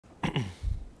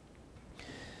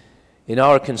In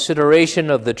our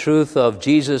consideration of the truth of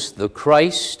Jesus the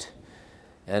Christ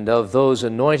and of those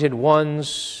anointed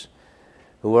ones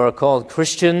who are called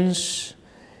Christians,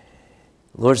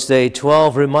 Lord's Day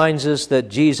 12 reminds us that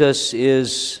Jesus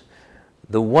is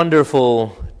the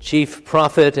wonderful chief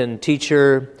prophet and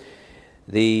teacher,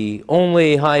 the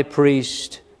only high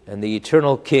priest and the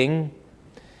eternal King.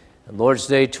 And Lord's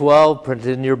Day 12, printed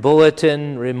in your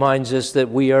bulletin, reminds us that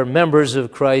we are members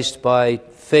of Christ by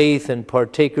faith and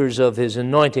partakers of his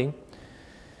anointing.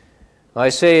 I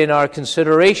say in our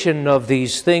consideration of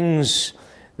these things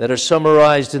that are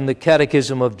summarized in the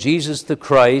Catechism of Jesus the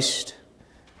Christ,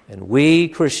 and we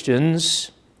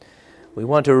Christians, we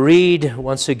want to read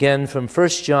once again from 1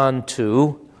 John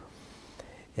 2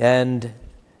 and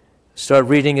start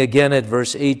reading again at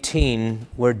verse 18,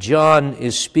 where John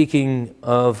is speaking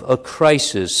of a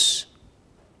crisis.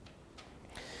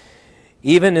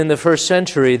 Even in the first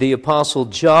century, the Apostle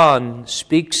John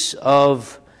speaks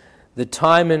of the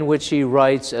time in which he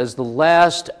writes as the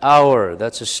last hour.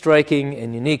 That's a striking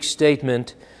and unique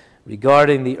statement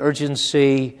regarding the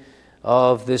urgency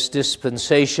of this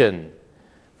dispensation.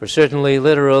 For certainly,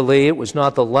 literally, it was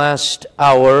not the last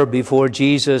hour before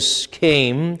Jesus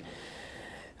came,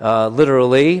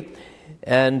 literally,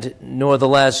 and nor the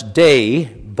last day,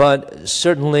 but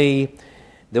certainly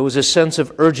there was a sense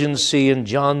of urgency in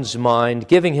John's mind,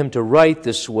 giving him to write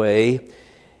this way,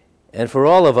 and for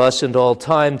all of us and all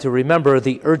time to remember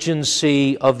the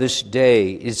urgency of this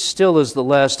day. It still is the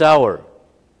last hour.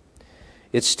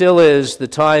 It still is the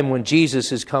time when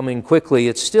Jesus is coming quickly.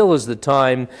 It still is the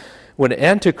time when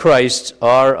antichrists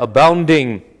are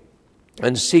abounding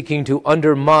and seeking to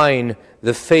undermine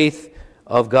the faith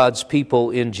of God's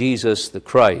people in Jesus the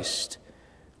Christ.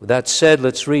 With that said,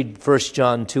 let's read 1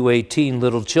 John 2:18,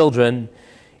 little children,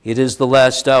 it is the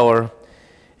last hour.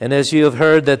 And as you have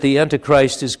heard that the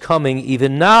Antichrist is coming,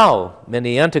 even now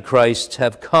many Antichrists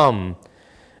have come,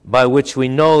 by which we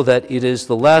know that it is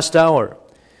the last hour.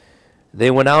 They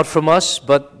went out from us,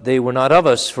 but they were not of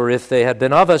us, for if they had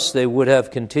been of us, they would have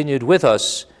continued with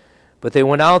us. But they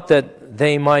went out that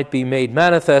they might be made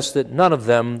manifest that none of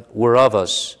them were of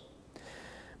us.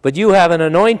 But you have an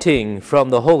anointing from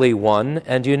the Holy One,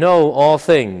 and you know all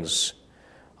things.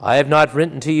 I have not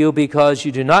written to you because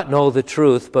you do not know the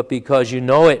truth, but because you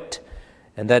know it,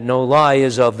 and that no lie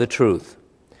is of the truth.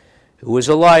 Who is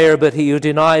a liar but he who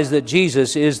denies that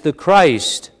Jesus is the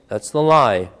Christ? That's the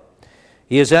lie.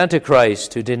 He is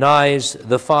Antichrist, who denies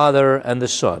the Father and the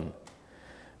Son.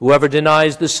 Whoever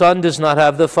denies the Son does not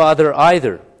have the Father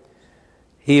either.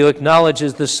 He who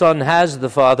acknowledges the Son has the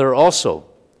Father also.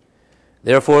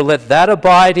 Therefore let that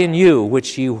abide in you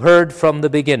which you heard from the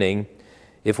beginning.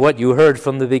 If what you heard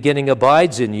from the beginning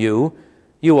abides in you,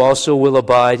 you also will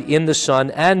abide in the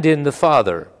Son and in the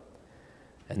Father.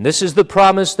 And this is the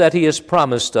promise that he has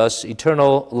promised us,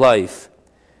 eternal life.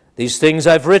 These things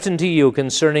I've written to you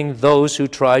concerning those who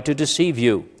try to deceive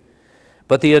you.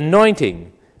 But the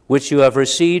anointing which you have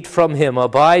received from him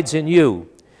abides in you,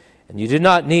 and you do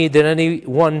not need that any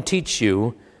one teach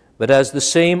you, but as the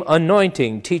same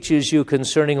anointing teaches you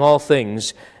concerning all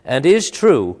things, and is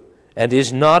true, and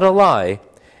is not a lie,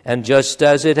 and just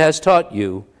as it has taught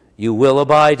you, you will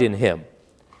abide in him.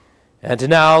 And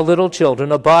now, little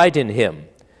children, abide in him,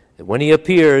 that when he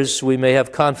appears we may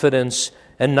have confidence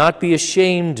and not be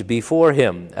ashamed before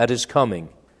him at his coming.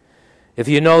 If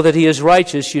you know that he is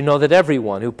righteous, you know that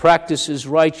everyone who practices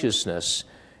righteousness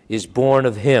is born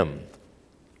of him.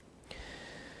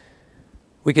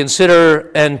 We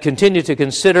consider and continue to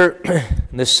consider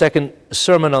in this second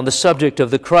sermon on the subject of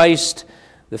the Christ,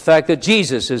 the fact that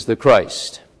Jesus is the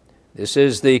Christ. This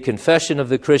is the confession of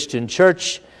the Christian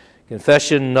church,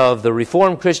 confession of the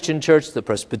Reformed Christian church, the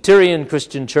Presbyterian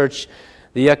Christian church,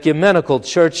 the ecumenical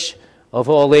church of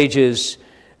all ages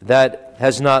that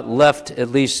has not left at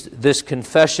least this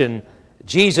confession.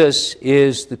 Jesus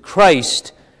is the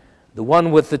Christ, the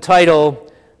one with the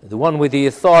title, the one with the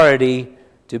authority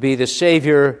to be the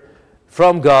Savior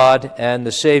from God and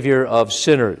the Savior of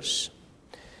sinners.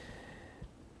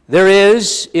 There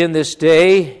is in this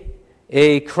day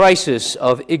a crisis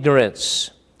of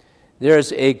ignorance.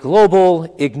 There's a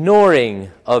global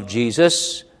ignoring of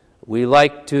Jesus. We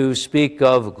like to speak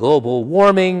of global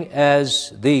warming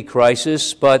as the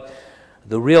crisis, but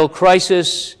the real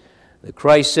crisis, the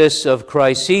crisis of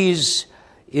crises,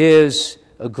 is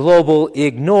a global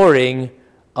ignoring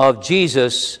of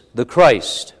Jesus the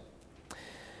Christ.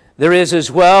 There is as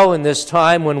well in this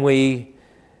time when we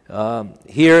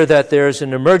hear that there's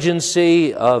an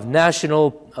emergency of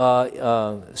national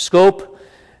scope,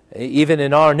 even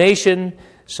in our nation,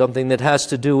 something that has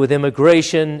to do with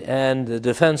immigration and the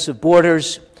defense of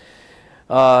borders.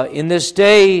 In this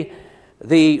day,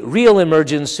 the real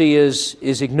emergency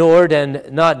is ignored and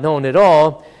not known at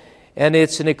all, and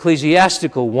it's an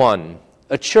ecclesiastical one,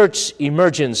 a church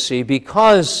emergency,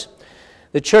 because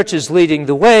the church is leading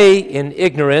the way in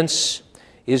ignorance,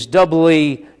 is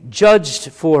doubly judged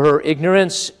for her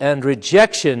ignorance and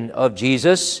rejection of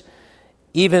Jesus,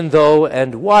 even though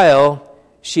and while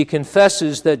she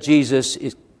confesses that Jesus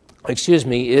is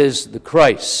the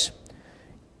Christ.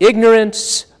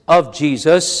 Ignorance of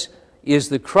Jesus is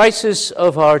the crisis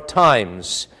of our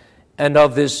times and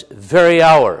of this very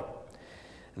hour.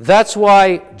 That's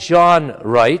why John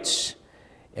writes,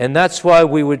 and that's why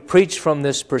we would preach from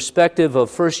this perspective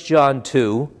of 1 John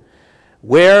 2,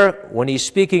 where, when he's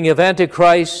speaking of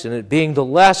Antichrist and it being the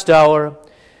last hour,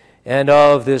 and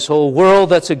of this whole world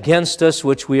that's against us,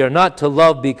 which we are not to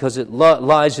love because it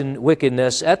lies in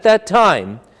wickedness, at that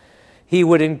time, he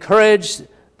would encourage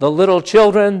the little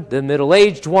children, the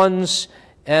middle-aged ones,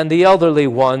 and the elderly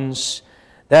ones,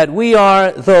 that we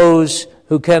are those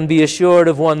who can be assured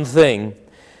of one thing,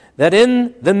 that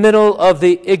in the middle of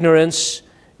the ignorance,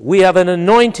 we have an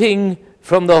anointing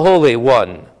from the Holy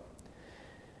One.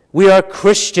 We are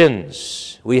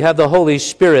Christians. We have the Holy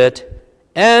Spirit,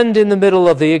 and in the middle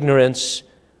of the ignorance,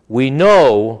 we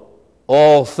know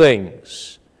all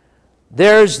things.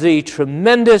 There's the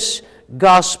tremendous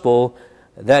gospel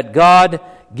that God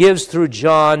gives through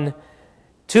John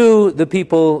to the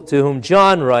people to whom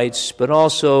John writes, but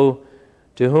also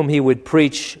to whom he would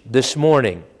preach this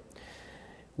morning.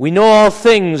 We know all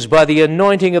things by the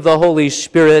anointing of the Holy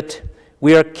Spirit.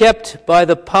 We are kept by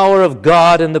the power of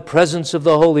God and the presence of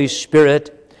the Holy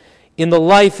Spirit in the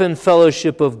life and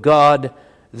fellowship of God.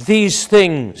 These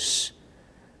things,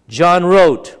 John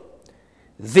wrote,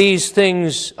 these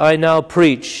things I now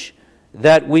preach,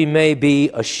 that we may be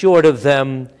assured of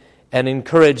them and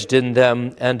encouraged in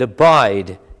them and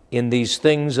abide in these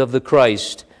things of the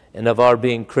Christ and of our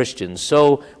being Christians.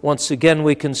 So once again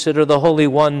we consider the Holy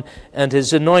One and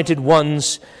his anointed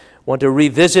ones. Want to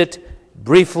revisit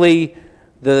briefly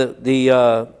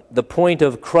the point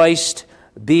of Christ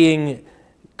being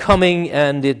coming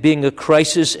and it being a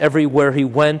crisis everywhere he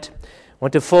went.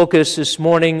 Want to focus this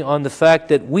morning on the fact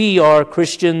that we are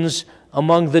Christians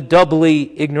among the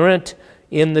doubly ignorant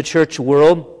in the church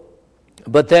world,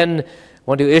 but then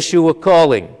want to issue a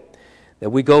calling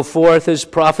that we go forth as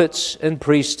prophets and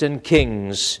priests and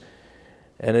kings,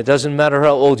 and it doesn't matter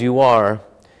how old you are,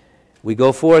 we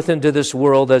go forth into this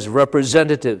world as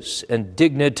representatives and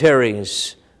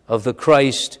dignitaries of the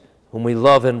Christ whom we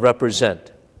love and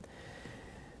represent.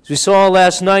 As we saw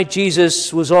last night,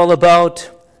 Jesus was all about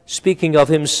speaking of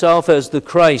himself as the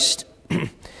Christ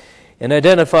and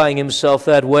identifying himself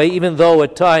that way, even though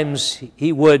at times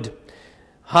he would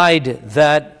hide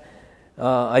that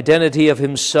identity of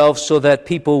himself so that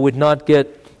people would not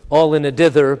get all in a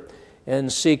dither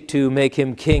and seek to make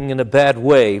him king in a bad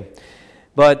way.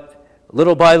 But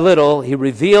little by little, he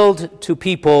revealed to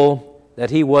people that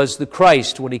he was the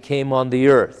Christ when he came on the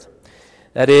earth.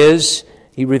 That is,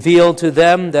 he revealed to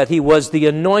them that he was the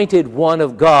anointed one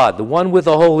of God, the one with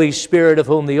the Holy Spirit of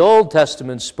whom the Old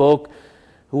Testament spoke,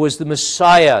 who was the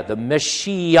Messiah, the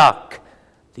Mashiach,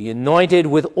 the anointed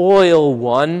with oil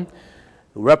one,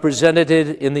 represented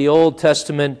in the Old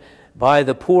Testament by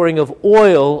the pouring of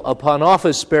oil upon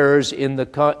office bearers in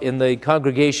the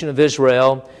congregation of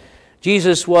Israel.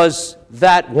 Jesus was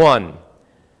that one,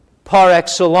 par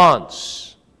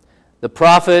excellence, the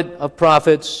prophet of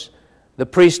prophets, the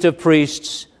priest of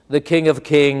priests, the king of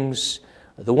kings,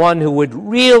 the one who would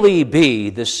really be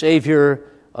the Savior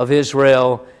of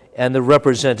Israel and the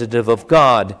representative of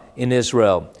God in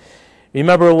Israel.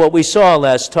 Remember what we saw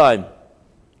last time.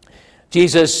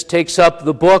 Jesus takes up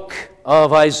the book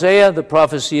of Isaiah, the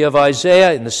prophecy of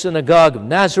Isaiah, in the synagogue of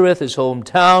Nazareth, his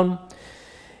hometown,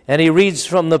 and he reads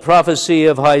from the prophecy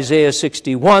of Isaiah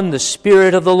 61, "The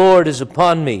Spirit of the Lord is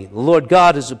upon me, the Lord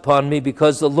God is upon me,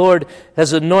 because the Lord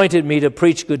has anointed me to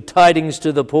preach good tidings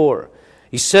to the poor.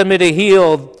 He sent me to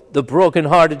heal the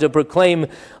brokenhearted, to proclaim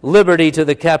liberty to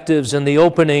the captives and the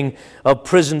opening of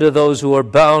prison to those who are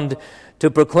bound, to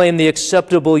proclaim the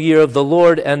acceptable year of the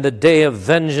Lord and the day of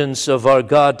vengeance of our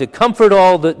God, to comfort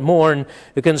all that mourn,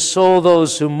 to console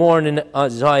those who mourn in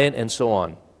Zion," and so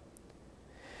on.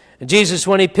 And Jesus,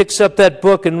 when he picks up that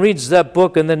book and reads that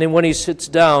book, and then when he sits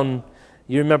down,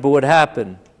 you remember what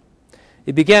happened.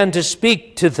 He began to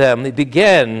speak to them. He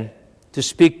began to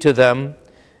speak to them,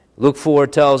 Luke 4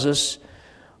 tells us,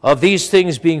 of these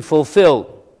things being fulfilled.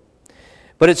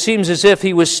 But it seems as if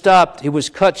he was stopped, he was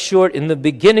cut short in the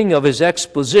beginning of his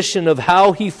exposition of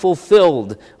how he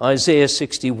fulfilled Isaiah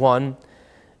 61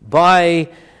 by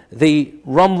the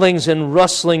rumblings and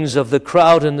rustlings of the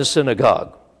crowd in the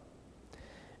synagogue.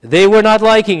 They were not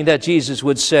liking that Jesus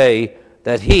would say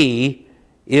that he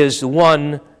is the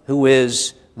one who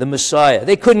is the Messiah.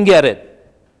 They couldn't get it.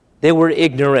 They were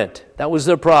ignorant. That was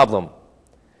their problem.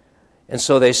 And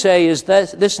so they say, is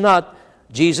this not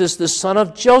Jesus, the son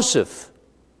of Joseph?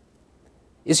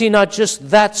 Is he not just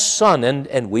that son?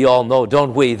 And we all know,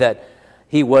 don't we, that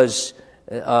he was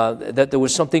that there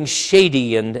was something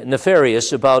shady and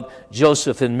nefarious about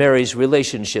Joseph and Mary's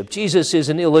relationship. Jesus is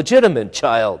an illegitimate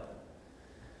child.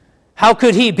 How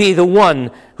could he be the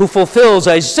one who fulfills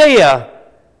Isaiah?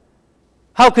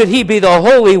 How could he be the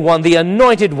Holy One, the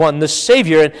Anointed One, the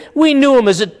Savior? And we knew him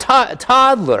as a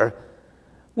toddler.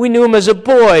 We knew him as a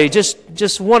boy,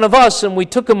 just one of us, and we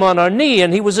took him on our knee,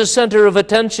 and he was a center of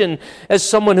attention as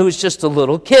someone who was just a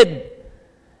little kid,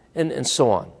 and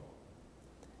so on.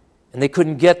 And they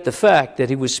couldn't get the fact that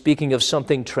he was speaking of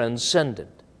something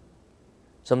transcendent,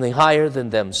 something higher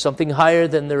than them, something higher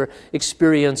than their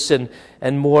experience and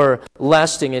more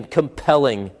lasting and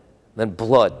compelling than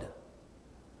blood.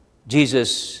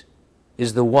 Jesus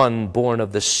is the one born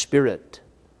of the Spirit,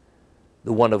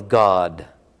 the one of God,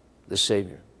 the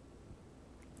Savior.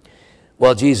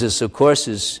 Well, Jesus, of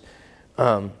course,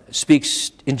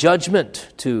 speaks in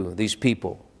judgment to these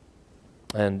people.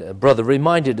 And a brother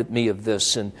reminded me of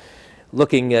this, and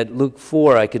looking at Luke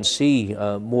 4, I can see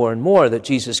more and more that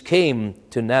Jesus came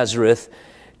to Nazareth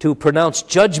to pronounce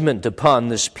judgment upon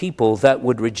this people that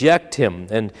would reject him,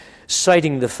 and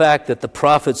citing the fact that the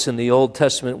prophets in the Old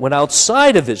Testament went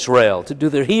outside of Israel to do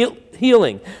their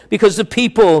healing because the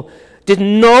people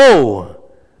didn't know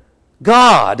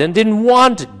God and didn't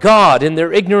want God in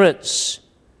their ignorance.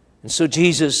 And so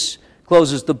Jesus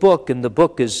closes the book, and the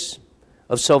book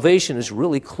of salvation is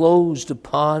really closed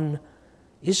upon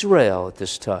Israel at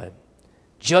this time.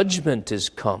 Judgment is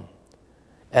come.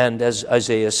 And as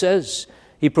Isaiah says,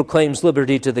 he proclaims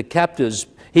liberty to the captives.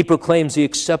 He proclaims the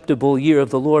acceptable year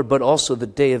of the Lord, but also the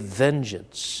day of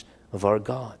vengeance of our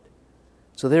God.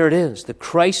 So there it is, the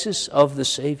crisis of the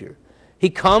Savior. He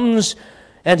comes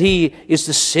and he is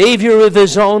the Savior of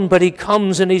his own, but he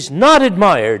comes and he's not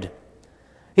admired.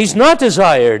 He's not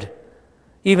desired,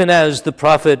 even as the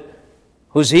prophet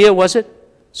Hosea, was it?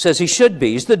 Says he should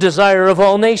be. He's the desire of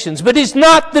all nations, but he's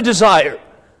not the desire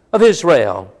of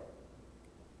Israel.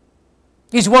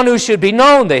 He's one who should be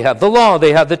known. They have the law,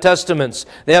 they have the testaments,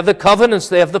 they have the covenants,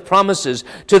 they have the promises.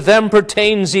 To them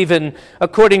pertains even,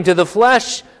 according to the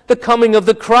flesh, the coming of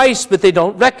the Christ, but they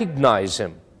don't recognize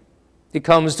him. He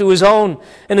comes to his own,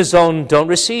 and his own don't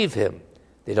receive him.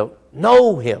 They don't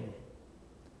know him.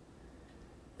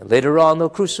 And later on, they'll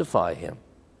crucify him.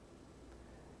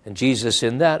 And Jesus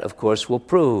in that, of course, will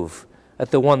prove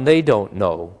that the one they don't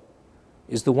know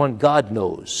is the one God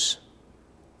knows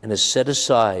and is set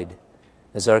aside,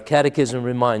 as our catechism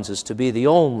reminds us, to be the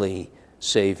only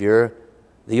Savior,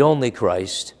 the only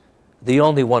Christ, the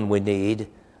only one we need,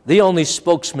 the only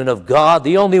spokesman of God,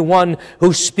 the only one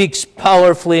who speaks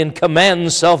powerfully and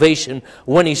commands salvation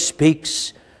when he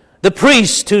speaks, the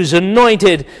priest who's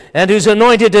anointed and who's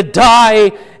anointed to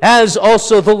die as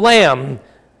also the Lamb,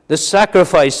 the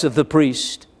sacrifice of the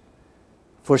priest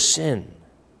for sin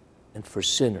and for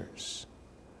sinners,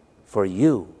 for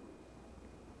you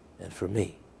and for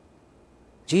me.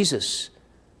 Jesus,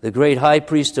 the great high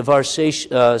priest of our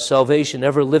salvation,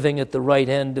 ever living at the right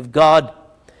hand of God.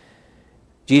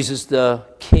 Jesus the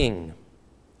King,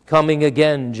 coming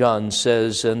again, John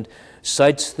says, and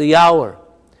cites the hour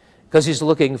because he's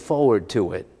looking forward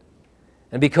to it.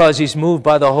 And because he's moved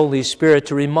by the Holy Spirit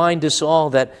to remind us all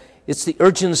that it's the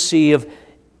urgency of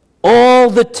all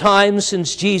the time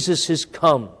since Jesus has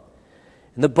come.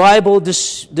 And the Bible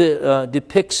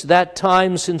depicts that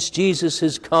time since Jesus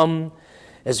has come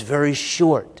as very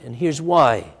short. And here's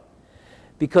why.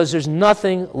 Because there's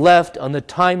nothing left on the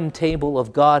timetable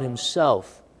of God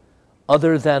himself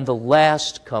other than the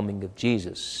last coming of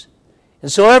Jesus.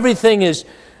 And so everything is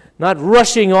not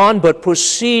rushing on, but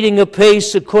proceeding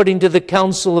apace according to the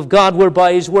counsel of God,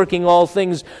 whereby he's working all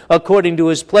things according to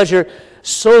his pleasure,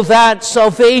 so that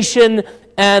salvation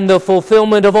and the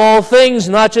fulfillment of all things,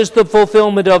 not just the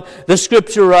fulfillment of the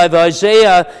scripture of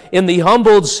Isaiah in the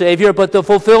humbled Savior, but the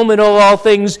fulfillment of all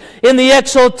things in the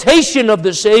exaltation of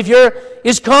the Savior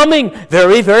is coming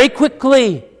very, very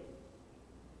quickly.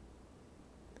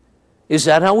 Is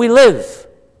that how we live?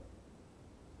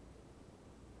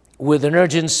 With an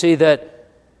urgency that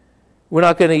we're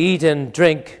not going to eat and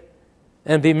drink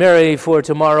and be merry, for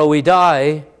tomorrow we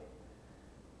die,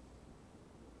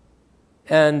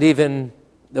 and even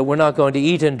that we're not going to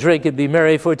eat and drink and be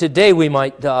merry, for today we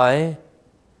might die.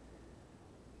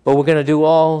 But we're going to do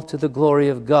all to the glory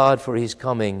of God, for He's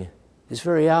coming this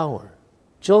very hour.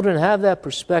 Children, have that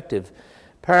perspective.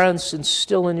 Parents,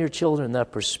 instill in your children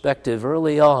that perspective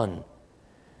early on.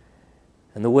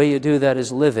 And the way you do that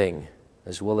is living,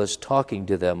 as well as talking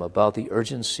to them about the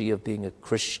urgency of being a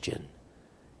Christian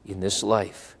in this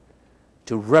life,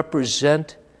 to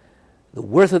represent the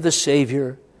worth of the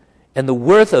Savior and the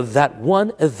worth of that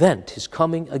one event, His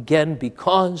coming again,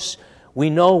 because we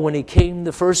know when He came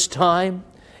the first time,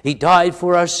 He died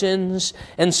for our sins,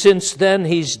 and since then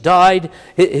He's died.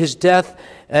 His death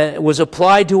was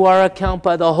applied to our account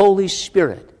by the Holy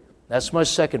Spirit. That's my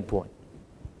second point.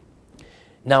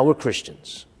 Now we're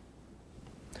Christians.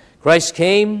 Christ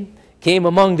came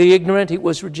among the ignorant, He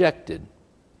was rejected.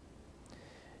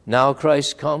 Now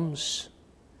Christ comes,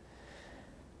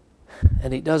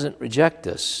 and He doesn't reject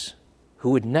us, who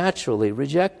would naturally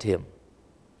reject Him.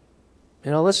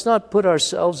 Let's not put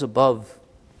ourselves above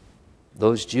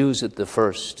those Jews at the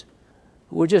first,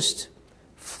 who were just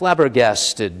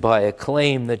flabbergasted by a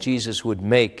claim that Jesus would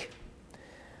make,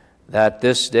 that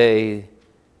this day,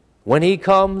 when He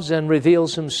comes and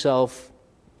reveals Himself,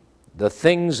 the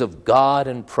things of God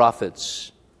and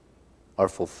prophets are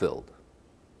fulfilled.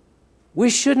 We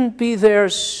shouldn't be there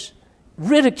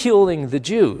ridiculing the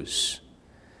Jews.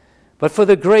 But for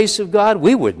the grace of God,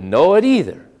 we wouldn't know it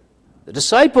either. The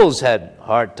disciples had a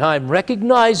hard time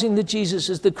recognizing that Jesus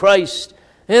is the Christ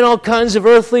and all kinds of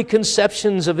earthly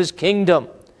conceptions of His kingdom.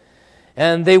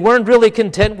 And they weren't really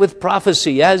content with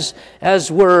prophecy, as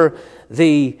were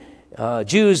the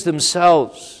Jews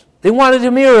themselves. They wanted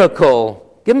a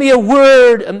miracle. Give me a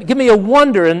word, give me a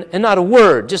wonder, and not a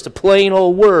word, just a plain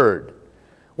old word.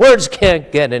 Words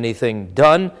can't get anything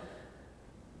done.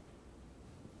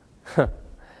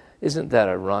 Isn't that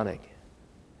ironic?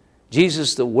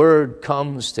 Jesus, the Word,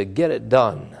 comes to get it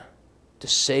done, to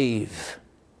save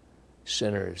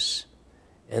sinners.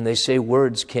 And they say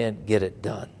words can't get it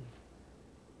done.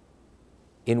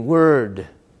 In word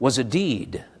was a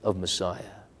deed of Messiah.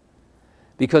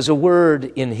 Because a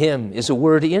word in Him is a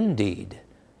word indeed,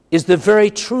 is the very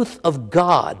truth of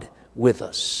God with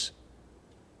us.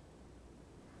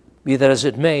 Be that as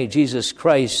it may, Jesus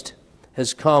Christ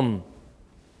has come,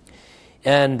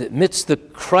 and amidst the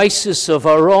crisis of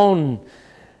our own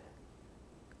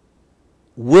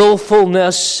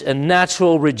willfulness and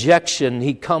natural rejection,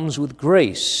 He comes with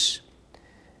grace,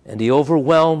 and He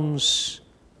overwhelms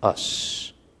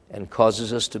us and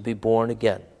causes us to be born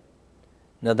again.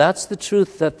 Now that's the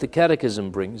truth that the Catechism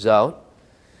brings out,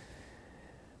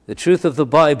 the truth of the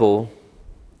Bible,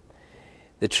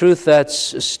 the truth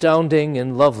that's astounding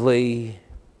and lovely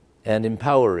and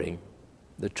empowering,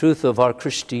 the truth of our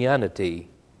Christianity.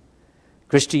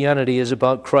 Christianity is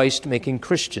about Christ making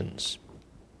Christians.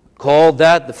 Called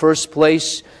that the first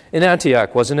place in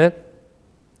Antioch, wasn't it?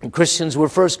 And Christians were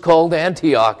first called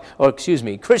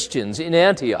Christians in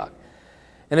Antioch.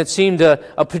 And it seemed a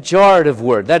pejorative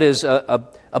word, that is,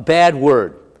 a bad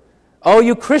word. Oh,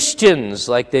 you Christians,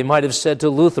 like they might have said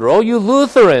to Luther. Oh, you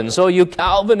Lutherans. Oh, you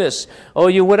Calvinists. Oh,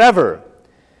 you whatever.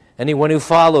 Anyone who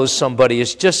follows somebody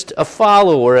is just a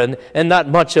follower and not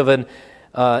much of an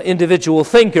individual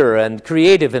thinker and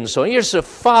creative and so on. You're just a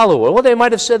follower. Well, they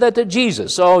might have said that to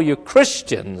Jesus. Oh, you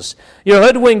Christians. You're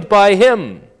hoodwinked by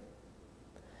Him.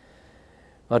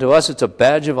 Well, to us it's a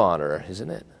badge of honor, isn't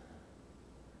it?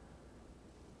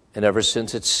 And ever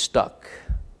since it's stuck.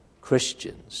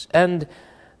 Christians. And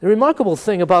the remarkable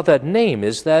thing about that name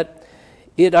is that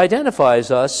it identifies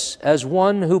us as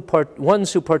ones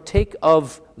who partake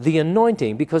of the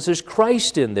anointing, because there's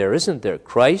Christ in there, isn't there?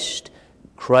 Christ,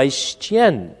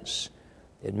 Christians.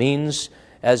 It means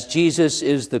as Jesus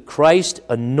is the Christ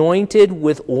anointed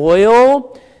with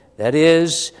oil, that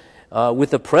is,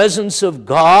 with the presence of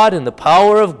God and the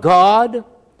power of God,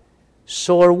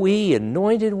 so are we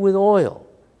anointed with oil.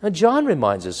 Now John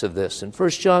reminds us of this in 1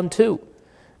 John 2.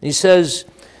 He says,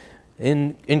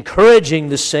 in encouraging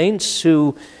the saints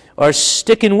who are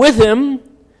sticking with Him,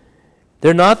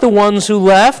 they're not the ones who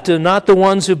left, and not the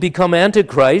ones who become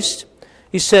Antichrist.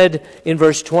 He said in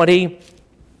verse 20,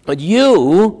 but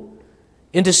you,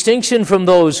 in distinction from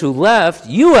those who left,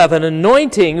 you have an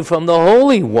anointing from the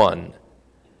Holy One,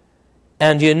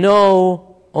 and you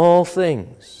know all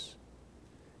things.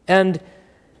 And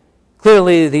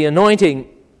clearly the anointing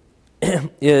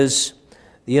is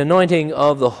the anointing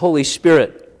of the Holy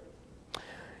Spirit.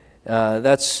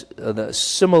 That's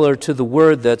similar to the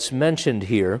word that's mentioned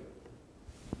here,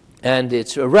 and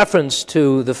it's a reference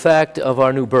to the fact of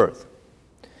our new birth.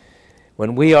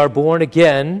 When we are born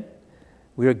again,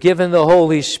 we are given the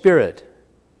Holy Spirit.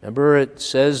 Remember, it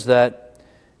says that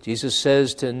Jesus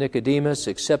says to Nicodemus,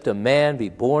 except a man be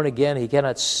born again, he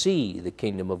cannot see the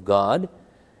kingdom of God.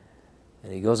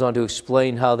 And he goes on to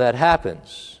explain how that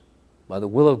happens. By the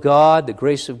will of God, the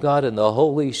grace of God, and the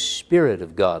Holy Spirit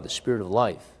of God, the Spirit of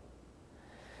life.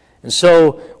 And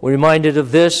so we're reminded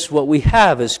of this, what we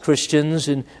have as Christians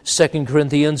in 2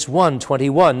 Corinthians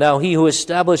 1:21. Now he who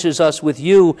establishes us with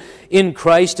you in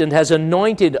Christ and has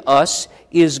anointed us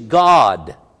is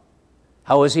God.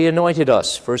 How has he anointed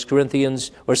us? 2 Corinthians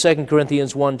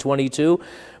 1:22,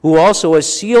 who also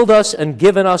has sealed us and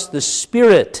given us the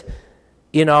Spirit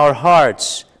in our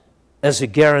hearts as a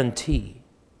guarantee.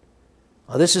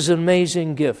 Now, this is an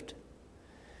amazing gift.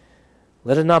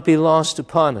 Let it not be lost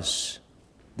upon us.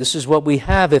 This is what we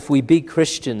have if we be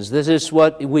Christians. This is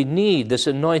what we need, this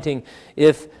anointing,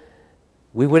 if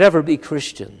we would ever be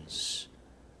Christians.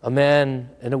 A man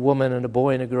and a woman and a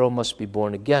boy and a girl must be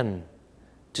born again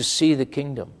to see the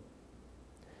kingdom,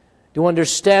 to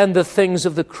understand the things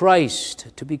of the Christ,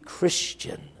 to be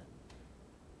Christian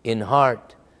in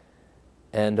heart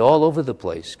and all over the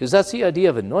place. Because that's the idea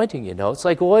of anointing, you know. It's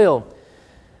like oil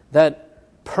that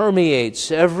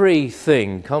permeates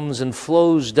everything, comes and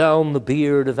flows down the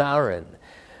beard of Aaron,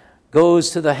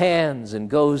 goes to the hands and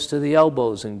goes to the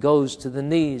elbows and goes to the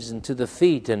knees and to the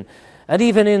feet and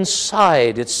even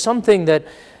inside. It's something that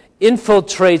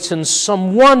infiltrates, and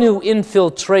someone who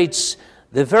infiltrates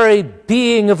the very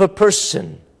being of a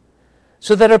person,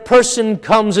 so that a person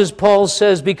comes, as Paul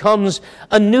says, becomes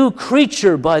a new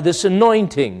creature by this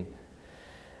anointing.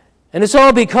 And it's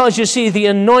all because, you see, the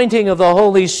anointing of the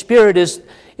Holy Spirit is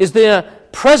the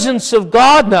presence of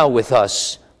God now with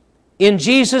us in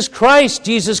Jesus Christ.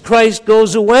 Jesus Christ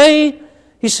goes away,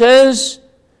 he says,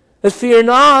 but fear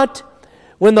not,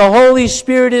 when the Holy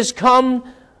Spirit is come,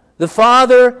 the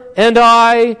Father and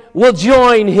I will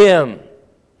join him.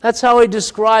 That's how he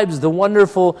describes the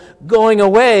wonderful going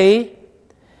away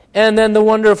and then the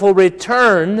wonderful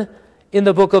return in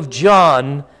the book of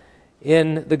John,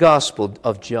 in the Gospel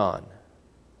of John.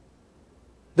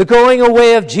 The going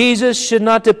away of Jesus should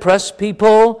not depress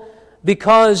people,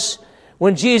 because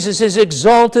when Jesus is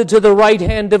exalted to the right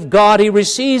hand of God, he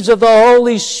receives of the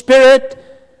Holy Spirit,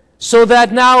 so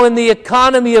that now in the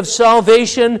economy of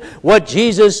salvation, what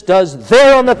Jesus does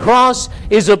there on the cross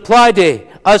is applied to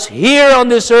us here on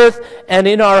this earth and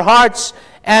in our hearts.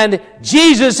 And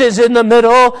Jesus is in the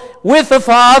middle with the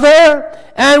Father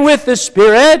and with the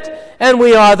Spirit, and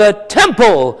we are the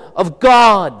temple of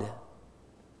God.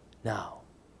 Now,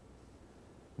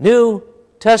 New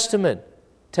Testament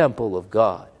temple of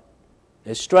God.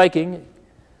 It's striking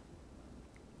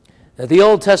that the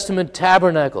Old Testament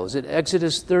tabernacle, is it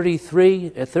Exodus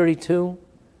 33 or 32?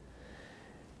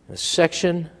 A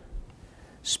section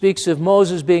speaks of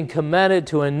Moses being commanded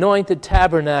to anoint the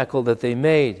tabernacle that they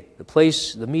made,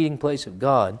 the meeting place of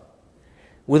God,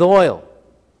 with oil.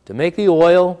 To make the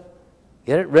oil,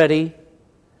 get it ready,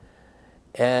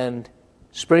 and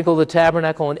sprinkle the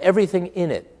tabernacle and everything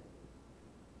in it.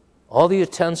 All the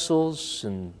utensils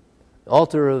and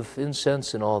altar of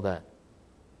incense and all that.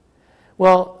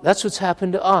 Well, that's what's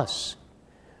happened to us.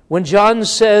 When John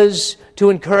says to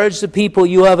encourage the people,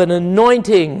 you have an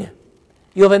anointing.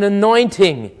 You have an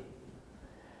anointing.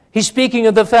 He's speaking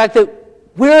of the fact that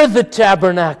we're the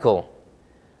tabernacle.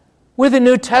 We're the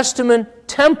New Testament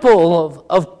temple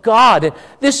of God. And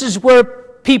this is where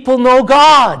people know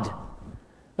God.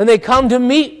 And they come to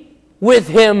meet with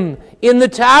him in the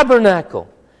tabernacle.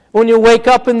 When you wake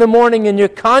up in the morning in your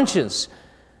conscience,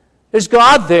 there's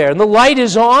God there, and the light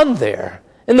is on there,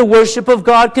 and the worship of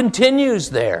God continues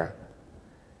there.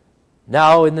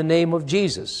 Now in the name of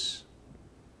Jesus.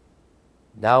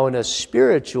 Now in a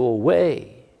spiritual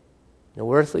way.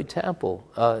 No earthly temple,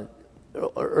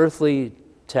 earthly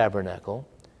tabernacle,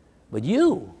 but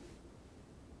you,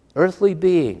 earthly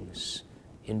beings,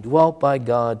 indwelt by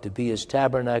God to be his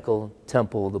tabernacle,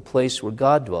 temple, the place where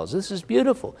God dwells. This is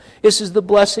beautiful. This is the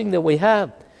blessing that we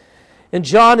have. And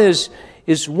John is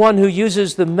one who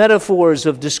uses the metaphors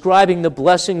of describing the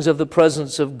blessings of the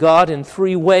presence of God in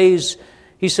three ways.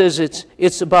 He says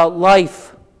it's about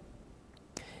life,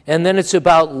 and then it's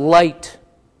about light,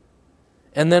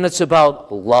 and then it's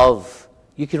about love.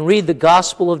 You can read the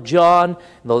Gospel of John,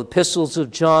 the epistles of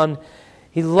John.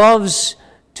 He loves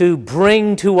to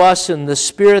bring to us in the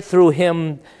Spirit through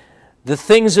him the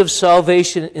things of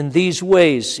salvation in these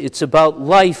ways. It's about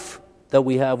life that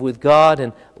we have with God,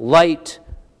 and light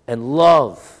and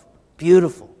love.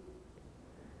 Beautiful.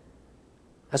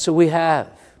 That's what we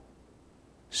have.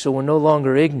 So we're no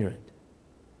longer ignorant.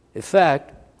 In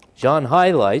fact, John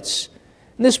highlights,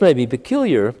 and this may be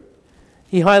peculiar,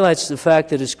 he highlights the fact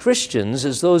that as Christians,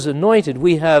 as those anointed,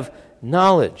 we have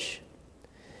knowledge.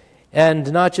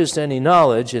 And not just any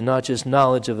knowledge, and not just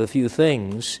knowledge of a few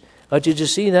things. But did you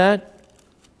see that?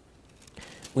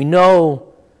 We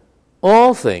know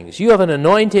all things. You have an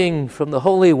anointing from the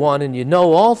Holy One, and you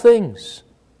know all things.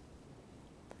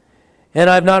 And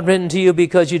I've not written to you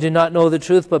because you do not know the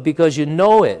truth, but because you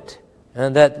know it,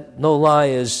 and that no lie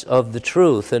is of the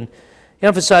truth. And he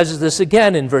emphasizes this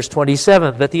again in verse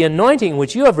 27, that the anointing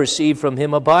which you have received from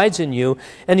him abides in you,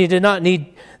 and you do not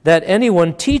need that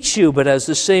anyone teach you, but as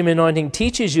the same anointing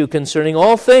teaches you concerning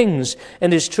all things,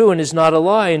 and is true and is not a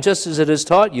lie, and just as it has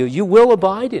taught you, you will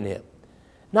abide in him.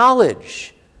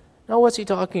 Knowledge. Now what's he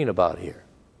talking about here?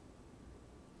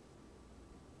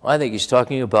 Well, I think he's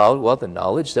talking about, the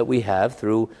knowledge that we have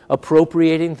through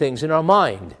appropriating things in our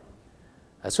mind.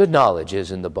 That's what knowledge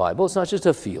is in the Bible. It's not just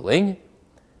a feeling. It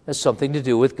has something to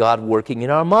do with God working in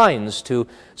our minds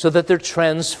so that they're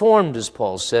transformed, as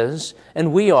Paul says,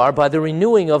 and we are by the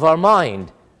renewing of our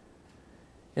mind.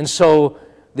 And so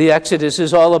the Exodus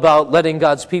is all about letting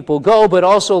God's people go, but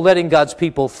also letting God's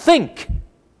people think.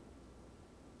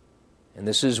 And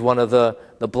this is one of the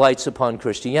blights upon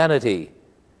Christianity.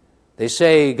 They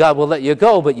say God will let you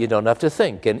go, but you don't have to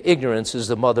think, and ignorance is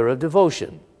the mother of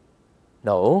devotion.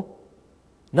 No,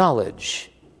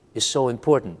 knowledge is so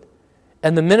important.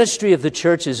 And the ministry of the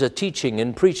church is a teaching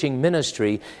and preaching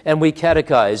ministry, and we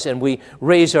catechize and we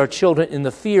raise our children in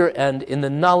the fear and in the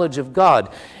knowledge of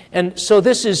God. And so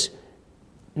this is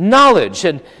knowledge,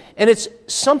 and it's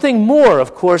something more,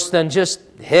 of course, than just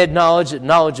head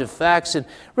knowledge of facts. And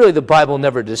really the Bible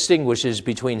never distinguishes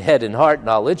between head and heart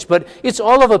knowledge, but it's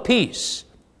all of a piece.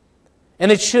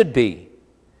 And it should be.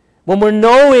 When we're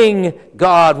knowing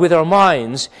God with our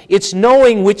minds, it's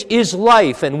knowing which is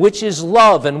life and which is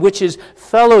love and which is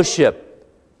fellowship.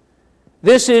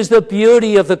 This is the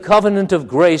beauty of the covenant of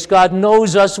grace. God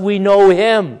knows us, we know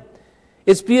Him.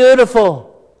 It's beautiful.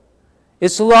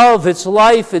 It's love, it's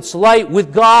life, it's light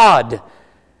with God.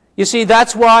 You see,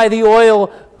 that's why the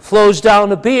oil flows down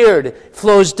the beard,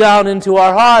 flows down into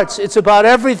our hearts. It's about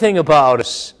everything about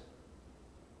us.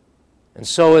 And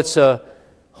so it's a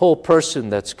whole person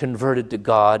that's converted to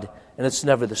God, and it's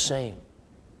never the same.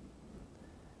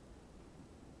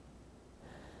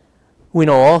 We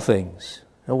know all things.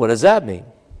 Now, what does that mean?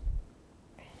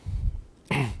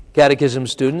 Catechism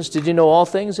students, did you know all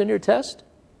things in your test?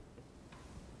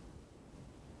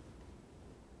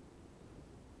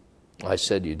 I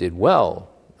said you did well.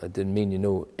 That didn't mean you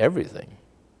knew everything.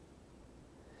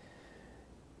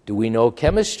 Do we know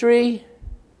chemistry?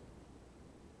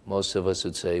 Most of us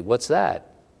would say, what's that?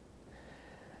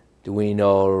 Do we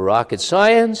know rocket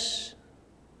science?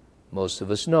 Most of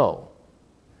us know.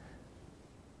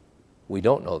 We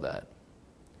don't know that.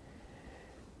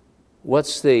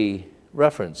 What's the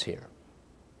reference here?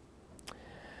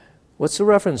 What's the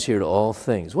reference here to all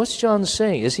things? What's John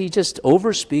saying? Is he just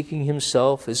over-speaking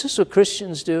himself? Is this what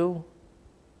Christians do?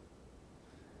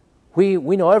 We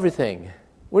know everything.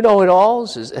 We know it all?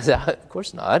 Of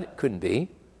course not. It couldn't be.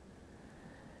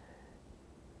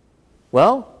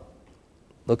 Well,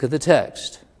 look at the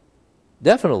text.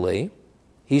 Definitely,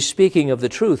 he's speaking of the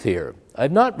truth here.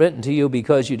 I've not written to you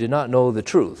because you do not know the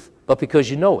truth, but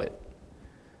because you know it.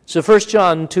 So 1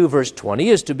 John 2, verse 20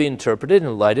 is to be interpreted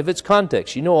in light of its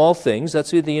context. You know all things.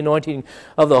 That's what the anointing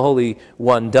of the Holy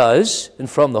One does, and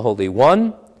from the Holy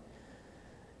One.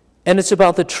 And it's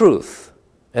about the truth.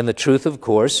 And the truth, of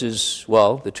course, is,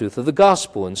 the truth of the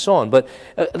gospel and so on. But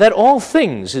that all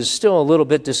things is still a little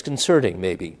bit disconcerting,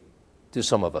 maybe, to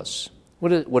some of us.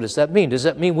 What does that mean? Does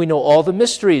that mean we know all the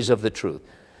mysteries of the truth?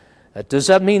 Does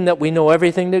that mean that we know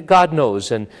everything that God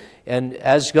knows, and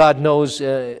as God knows,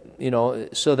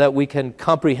 so that we can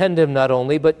comprehend Him not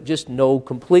only, but just know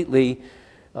completely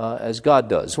as God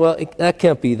does? Well, that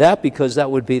can't be that, because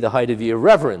that would be the height of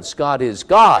irreverence. God is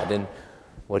God, and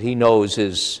what He knows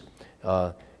is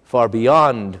far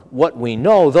beyond what we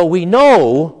know, though we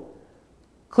know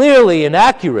clearly and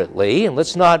accurately, and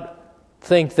let's not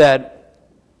think that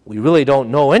we really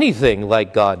don't know anything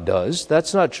like God does.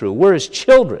 That's not true. We're His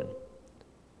children.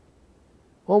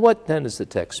 Well, what then is the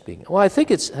text speaking? Well, I think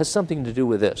it has something to do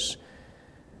with this.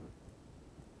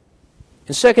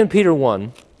 In 2 Peter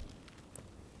 1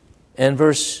 and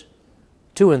verse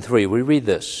 2 and 3, we read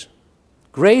this.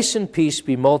 Grace and peace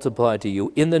be multiplied to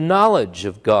you in the knowledge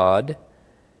of God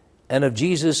and of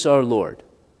Jesus our Lord.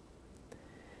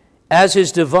 As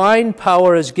His divine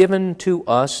power has given to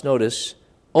us, notice,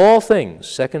 all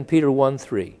things, 2 Peter 1,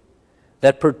 3,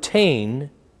 that pertain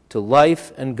to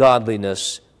life and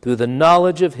godliness through the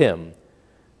knowledge of Him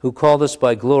who called us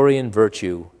by glory and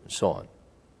virtue, and so on.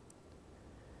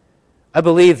 I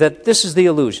believe that this is the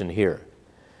allusion here.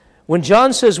 When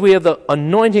John says we have the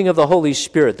anointing of the Holy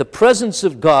Spirit, the presence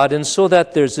of God, and so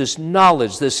that there's this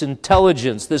knowledge, this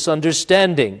intelligence, this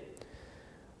understanding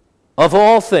of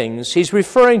all things, he's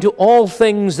referring to all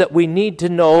things that we need to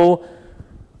know,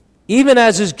 even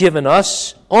as is given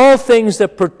us, all things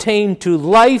that pertain to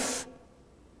life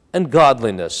and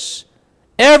godliness.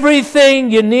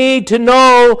 Everything you need to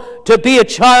know to be a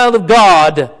child of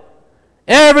God.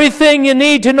 Everything you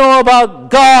need to know about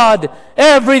God.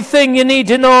 Everything you need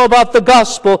to know about the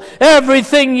gospel.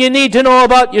 Everything you need to know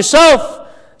about yourself,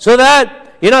 so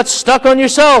that you're not stuck on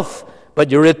yourself,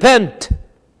 but you repent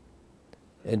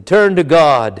and turn to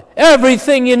God.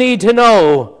 Everything you need to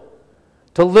know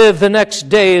to live the next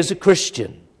day as a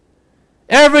Christian.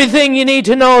 Everything you need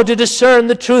to know to discern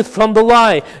the truth from the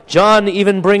lie. John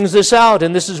even brings this out,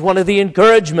 and this is one of the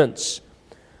encouragements.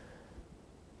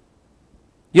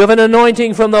 You have an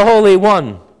anointing from the Holy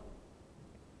One,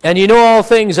 and you know all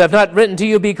things. I've not written to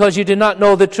you because you do not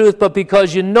know the truth, but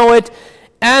because you know it,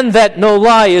 and that no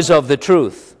lie is of the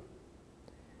truth.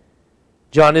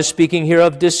 John is speaking here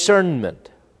of discernment.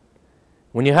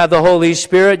 When you have the Holy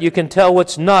Spirit, you can tell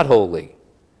what's not holy.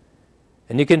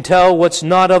 And you can tell what's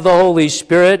not of the Holy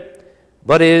Spirit,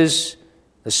 but is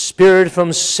the spirit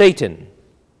from Satan,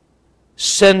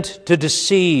 sent to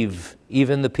deceive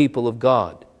even the people of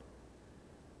God.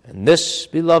 And this,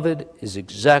 beloved, is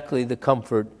exactly the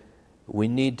comfort we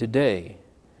need today.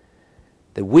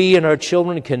 That we and our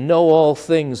children can know all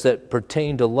things that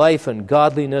pertain to life and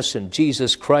godliness in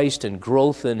Jesus Christ and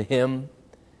growth in Him.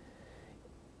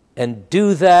 And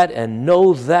do that and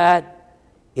know that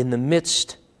in the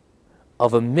midst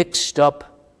of a mixed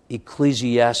up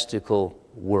ecclesiastical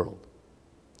world.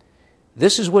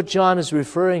 This is what John is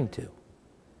referring to.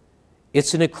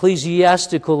 It's an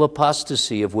ecclesiastical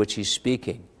apostasy of which he's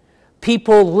speaking.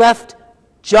 People left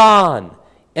John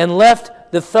and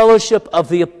left the fellowship of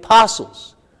the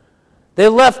apostles. They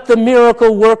left the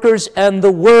miracle workers and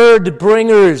the word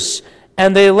bringers,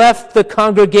 and they left the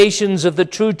congregations of the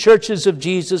true churches of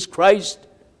Jesus Christ.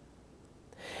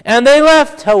 And they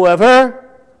left, however,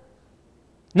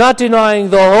 not denying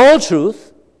the whole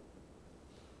truth,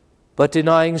 but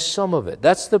denying some of it.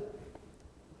 That's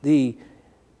the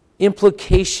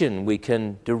implication we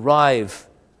can derive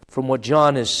from what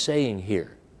John is saying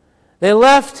here. They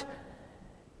left,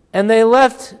 and they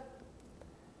left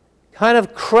kind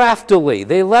of craftily.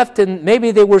 They left, and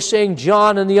maybe they were saying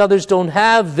John and the others don't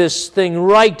have this thing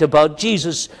right about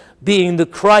Jesus being the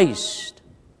Christ,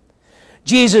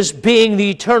 Jesus being the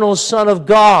eternal Son of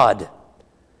God.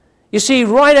 You see,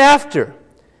 right after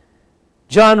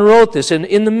John wrote this, and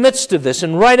in the midst of this,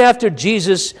 and right after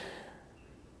Jesus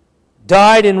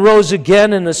died and rose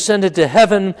again and ascended to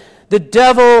heaven, the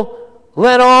devil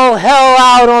let all hell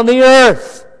out on the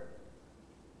earth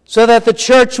so that the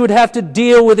church would have to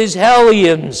deal with his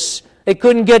hellions. They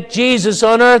couldn't get Jesus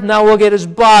on earth, now we'll get his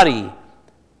body,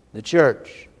 the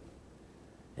church.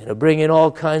 And it'll bring in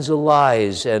all kinds of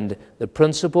lies, and the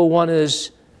principal one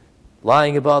is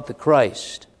lying about the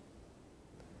Christ.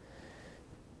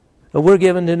 But we're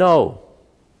given to know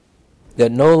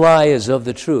that no lie is of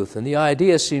the truth. And the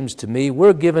idea seems to me,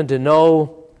 we're given to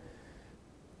know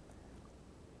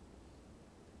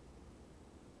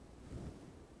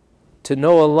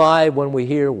a lie when we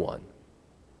hear one.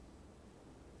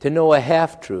 To know a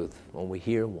half-truth when we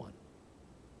hear one.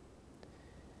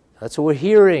 That's what we're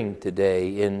hearing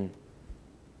today in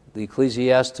the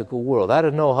ecclesiastical world. I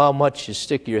don't know how much you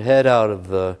stick your head out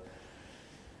of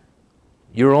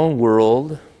your own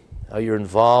world, how you're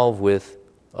involved with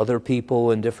other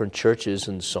people in different churches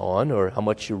and so on, or how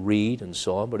much you read and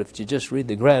so on. But if you just read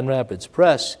the Grand Rapids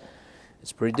Press,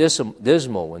 it's pretty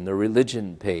dismal in the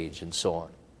religion page and so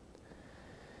on.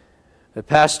 The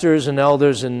pastors and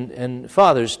elders and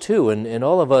fathers too, and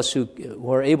all of us who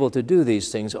are able to do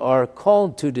these things are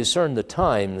called to discern the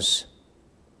times.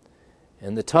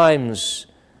 And the times,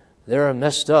 they're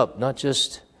messed up, not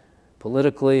just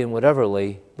politically and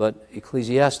whateverly, but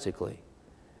ecclesiastically.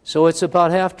 So it's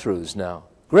about half-truths now.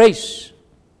 Grace.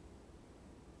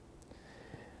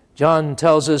 John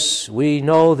tells us we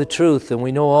know the truth and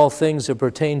we know all things that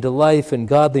pertain to life and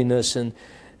godliness, and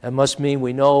that must mean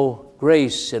we know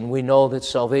grace and we know that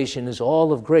salvation is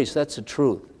all of grace. That's the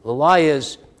truth. The lie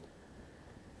is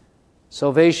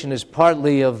salvation is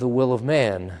partly of the will of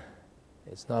man.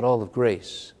 It's not all of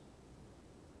grace.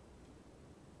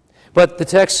 But the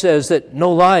text says that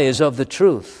no lie is of the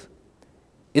truth.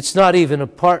 It's not even a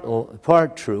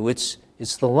part true. It's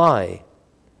the lie.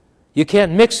 You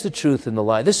can't mix the truth and the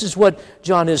lie. This is what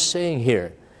John is saying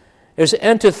here. There's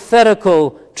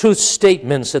antithetical truth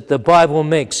statements that the Bible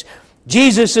makes.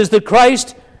 Jesus is the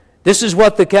Christ. This is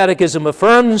what the Catechism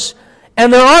affirms.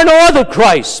 And there are no other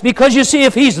Christs, because you see,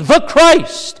 if he's the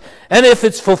Christ, and if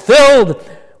it's fulfilled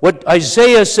what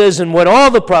Isaiah says and what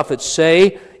all the prophets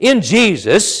say in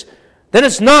Jesus, then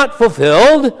it's not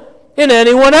fulfilled in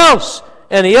anyone else,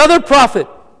 any other prophet,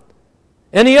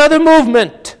 any other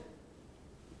movement.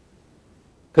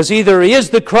 Because either he is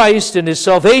the Christ and his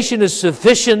salvation is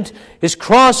sufficient, his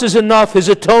cross is enough, his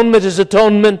atonement is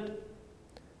atonement,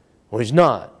 or he's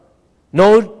not.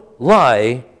 No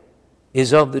lie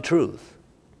is of the truth.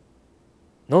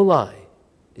 No lie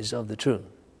is of the truth.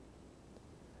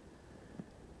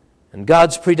 And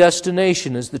God's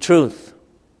predestination is the truth.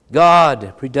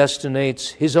 God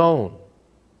predestinates his own.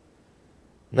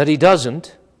 And that he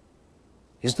doesn't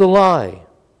is the lie.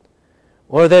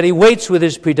 Or that he waits with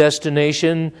his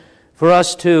predestination for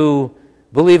us to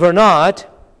believe or not,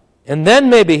 and then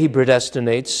maybe he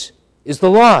predestinates, is the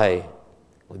lie.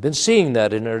 We've been seeing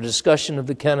that in our discussion of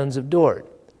the canons of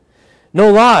Dort. No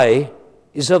lie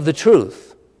is of the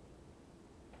truth.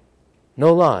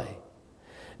 No lie.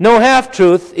 No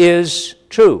half-truth is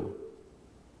true.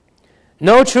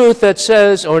 No truth that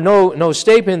says, or no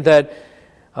statement that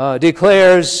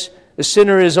declares the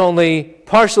sinner is only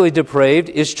partially depraved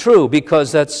is true,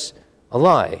 because that's a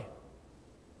lie.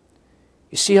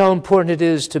 You see how important it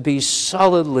is to be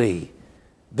solidly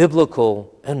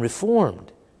biblical and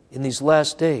reformed in these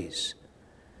last days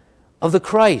of the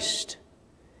Christ,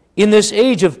 in this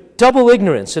age of double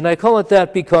ignorance. And I call it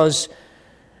that because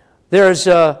there's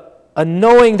a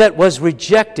knowing that was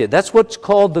rejected. That's what's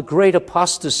called the great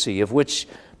apostasy, of which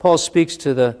Paul speaks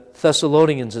to the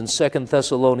Thessalonians in 2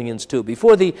 Thessalonians 2.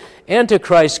 Before the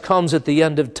Antichrist comes at the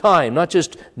end of time, not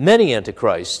just many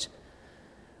Antichrists,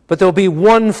 but there'll be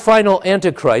one final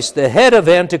Antichrist, the head of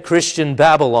anti-Christian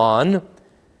Babylon,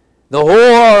 the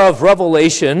whore of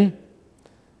Revelation.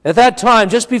 At that time,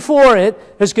 just before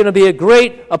it, there's going to be a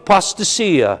great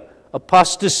apostasy.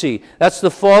 That's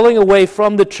the falling away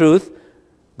from the truth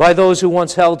by those who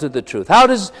once held to the truth. How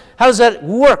does that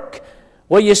work?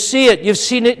 Well, you see it. You've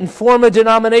seen it in former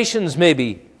denominations,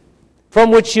 maybe,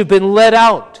 from which you've been led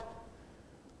out.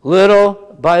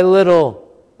 Little by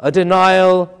little, a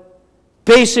denial,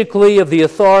 basically, of the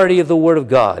authority of the Word of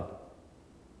God.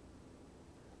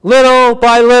 Little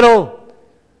by little,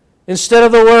 instead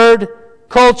of the word,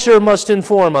 culture must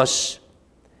inform us.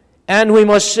 And we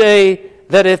must say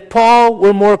that if Paul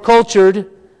were more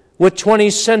cultured, with 20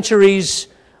 centuries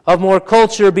of more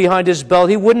culture behind his belt,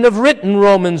 he wouldn't have written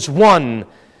Romans 1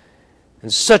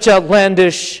 and such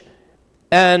outlandish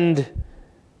and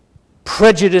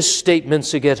prejudiced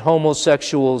statements against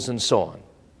homosexuals and so on.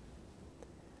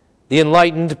 The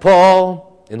enlightened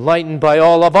Paul, enlightened by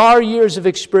all of our years of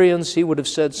experience, he would have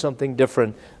said something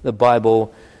different. The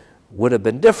Bible would have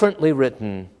been differently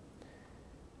written,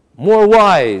 more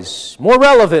wise, more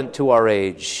relevant to our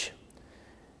age,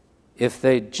 if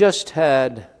they just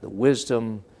had the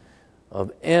wisdom of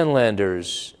Ann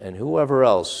Landers and whoever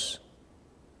else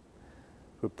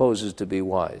proposes to be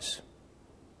wise.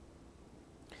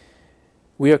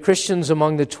 We are Christians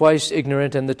among the twice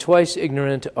ignorant, and the twice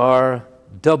ignorant are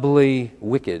doubly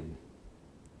wicked.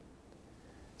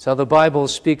 It's how the Bible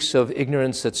speaks of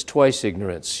ignorance that's twice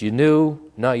ignorance. You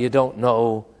knew, now you don't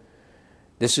know.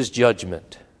 This is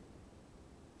judgment.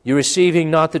 You're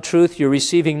receiving not the truth, you're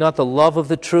receiving not the love of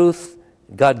the truth.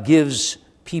 God gives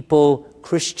people,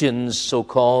 Christians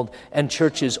so-called, and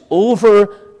churches over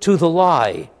to the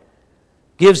lie.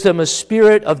 Gives them a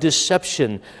spirit of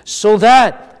deception so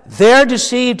that they're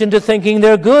deceived into thinking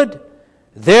they're good.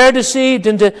 They're deceived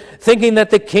into thinking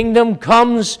that the kingdom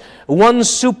comes one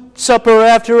soup supper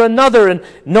after another and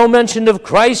no mention of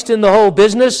Christ in the whole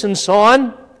business and so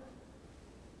on,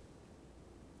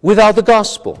 without the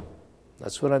gospel.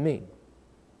 That's what I mean.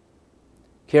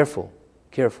 Careful,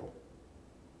 careful.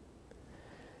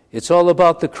 It's all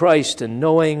about the Christ and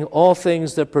knowing all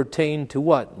things that pertain to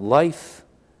what? Life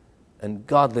and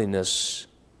godliness,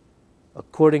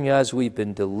 according as we've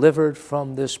been delivered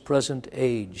from this present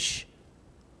age,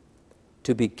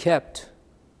 to be kept.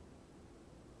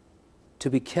 To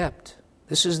be kept.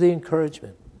 This is the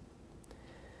encouragement.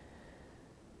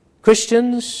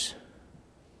 Christians,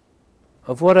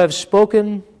 of what I've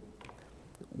spoken,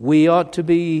 we ought to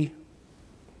be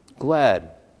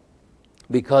glad,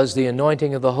 because the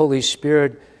anointing of the Holy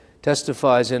Spirit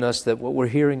testifies in us that what we're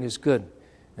hearing is good.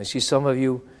 I see some of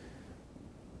you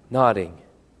nodding.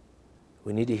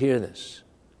 We need to hear this.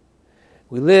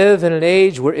 We live in an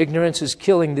age where ignorance is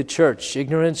killing the church,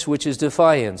 ignorance which is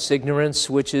defiance, ignorance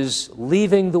which is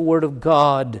leaving the Word of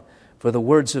God for the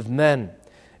words of men.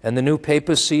 And the new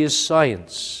papacy is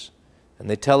science, and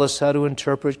they tell us how to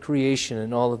interpret creation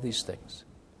and all of these things.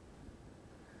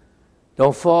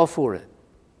 Don't fall for it.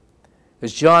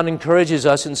 As John encourages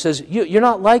us and says, you're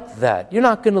not like that. You're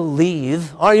not going to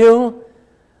leave, are you?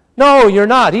 No, you're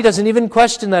not. He doesn't even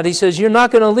question that. He says, you're not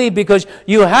going to leave because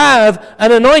you have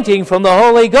an anointing from the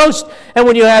Holy Ghost. And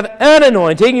when you have an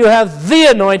anointing, you have the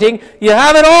anointing, you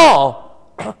have it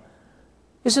all.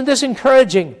 Isn't this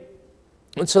encouraging?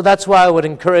 And so that's why I would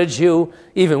encourage you,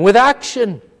 even with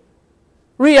action,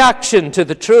 reaction to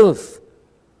the truth.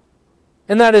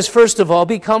 And that is, first of all,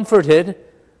 be comforted.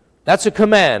 That's a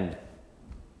command.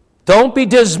 Don't be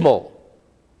dismal.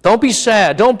 Don't be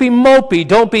sad. Don't be mopey.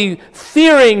 Don't be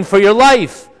fearing for your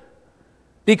life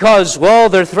because, well,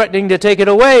 they're threatening to take it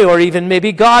away, or even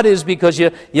maybe God is because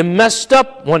you messed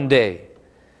up one day.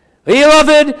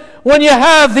 Beloved, when you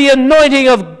have the anointing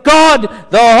of God,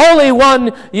 the Holy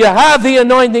One, you have the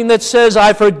anointing that says,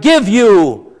 I forgive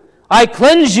you. I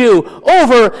cleanse you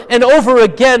over and over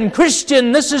again.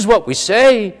 Christian, this is what we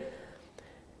say.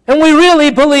 And we really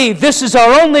believe this is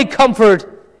our only comfort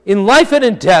in life and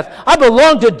in death. I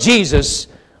belong to Jesus.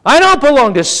 I don't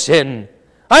belong to sin.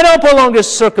 I don't belong to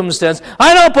circumstance.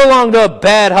 I don't belong to a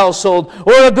bad household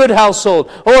or a good household.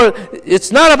 Or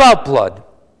it's not about blood,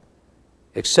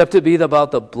 except it be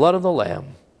about the blood of the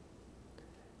Lamb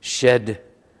shed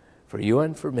for you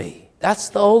and for me. That's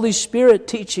the Holy Spirit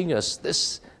teaching us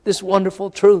this wonderful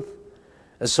truth.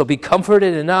 And so be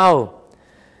comforted and now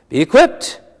be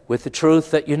equipped with the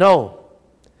truth that you know.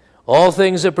 All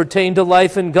things that pertain to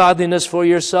life and godliness for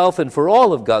yourself and for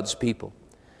all of God's people.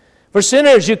 For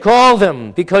sinners you call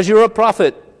them because you're a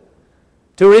prophet.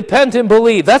 To repent and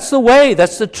believe. That's the way.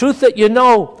 That's the truth that you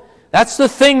know. That's the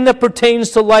thing that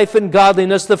pertains to life and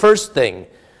godliness, the first thing.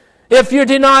 If you're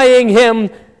denying Him,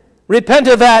 repent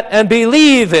of that and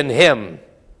believe in Him.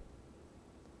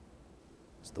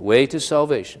 It's the way to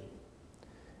salvation.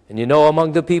 And you know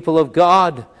among the people of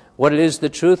God what it is, the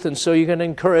truth, and so you're going to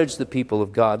encourage the people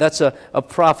of God. That's a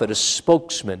prophet, a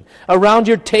spokesman. Around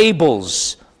your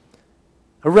tables,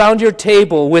 around your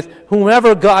table with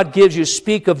whomever God gives you,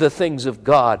 speak of the things of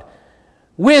God.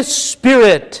 With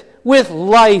spirit, with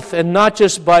life, and not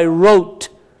just by rote.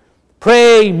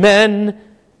 Pray, men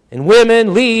and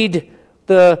women, lead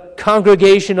the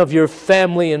congregation of your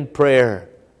family in prayer.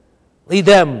 Lead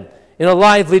them in a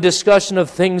lively discussion of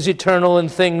things eternal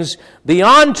and things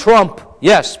beyond Trump.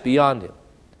 Yes, beyond him.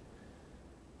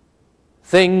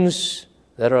 Things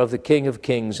that are of the King of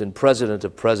Kings and President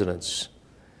of Presidents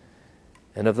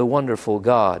and of the wonderful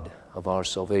God of our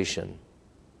salvation.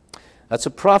 That's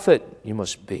a prophet you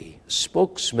must be, a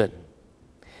spokesman,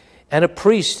 and a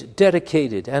priest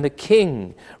dedicated, and a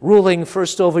king ruling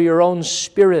first over your own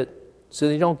spirit so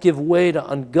that you don't give way to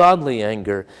ungodly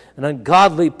anger and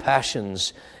ungodly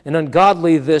passions and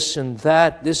ungodly this and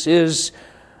that. This is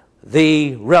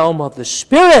the realm of the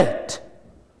Spirit.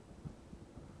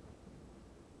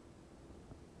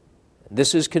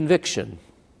 This is conviction,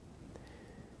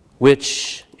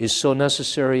 which is so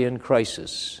necessary in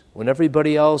crisis. When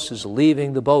everybody else is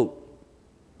leaving the boat,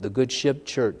 the good ship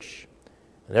church,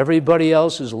 and everybody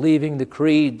else is leaving the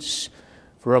creeds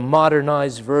for a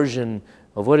modernized version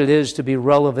of what it is to be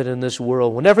relevant in this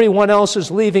world, when everyone else is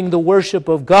leaving the worship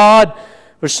of God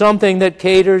for something that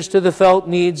caters to the felt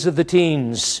needs of the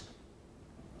teens,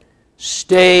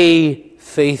 stay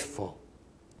faithful.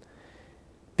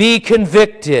 Be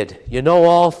convicted. You know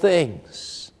all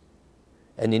things,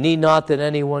 and you need not that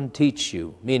anyone teach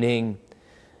you, meaning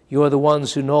you are the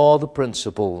ones who know all the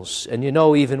principles, and you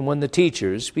know even when the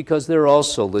teachers, because they're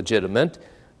also legitimate,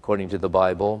 according to the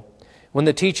Bible, when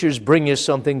the teachers bring you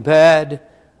something bad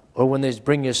or when they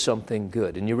bring you something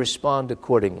good, and you respond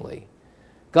accordingly.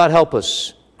 God help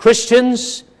us.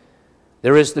 Christians,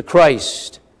 there is the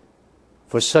Christ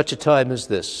for such a time as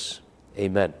this.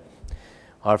 Amen.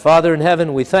 Our Father in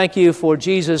heaven, we thank you for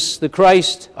Jesus the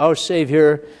Christ, our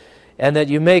Savior, and that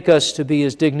you make us to be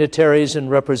His dignitaries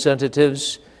and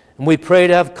representatives. And we pray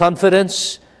to have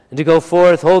confidence and to go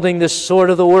forth holding the sword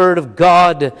of the Word of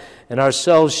God and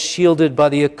ourselves shielded by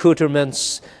the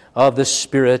accoutrements of the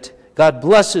Spirit. God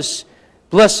bless us.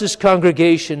 Bless this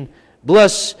congregation.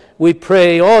 Bless, we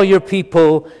pray, all your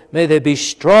people. May they be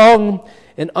strong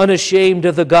and unashamed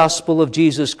of the gospel of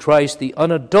Jesus Christ, the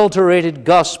unadulterated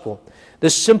gospel, the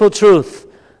simple truth,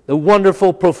 the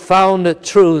wonderful, profound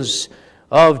truths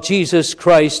of Jesus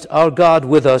Christ, our God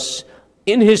with us,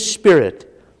 in His Spirit,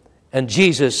 and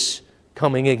Jesus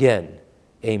coming again.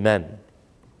 Amen.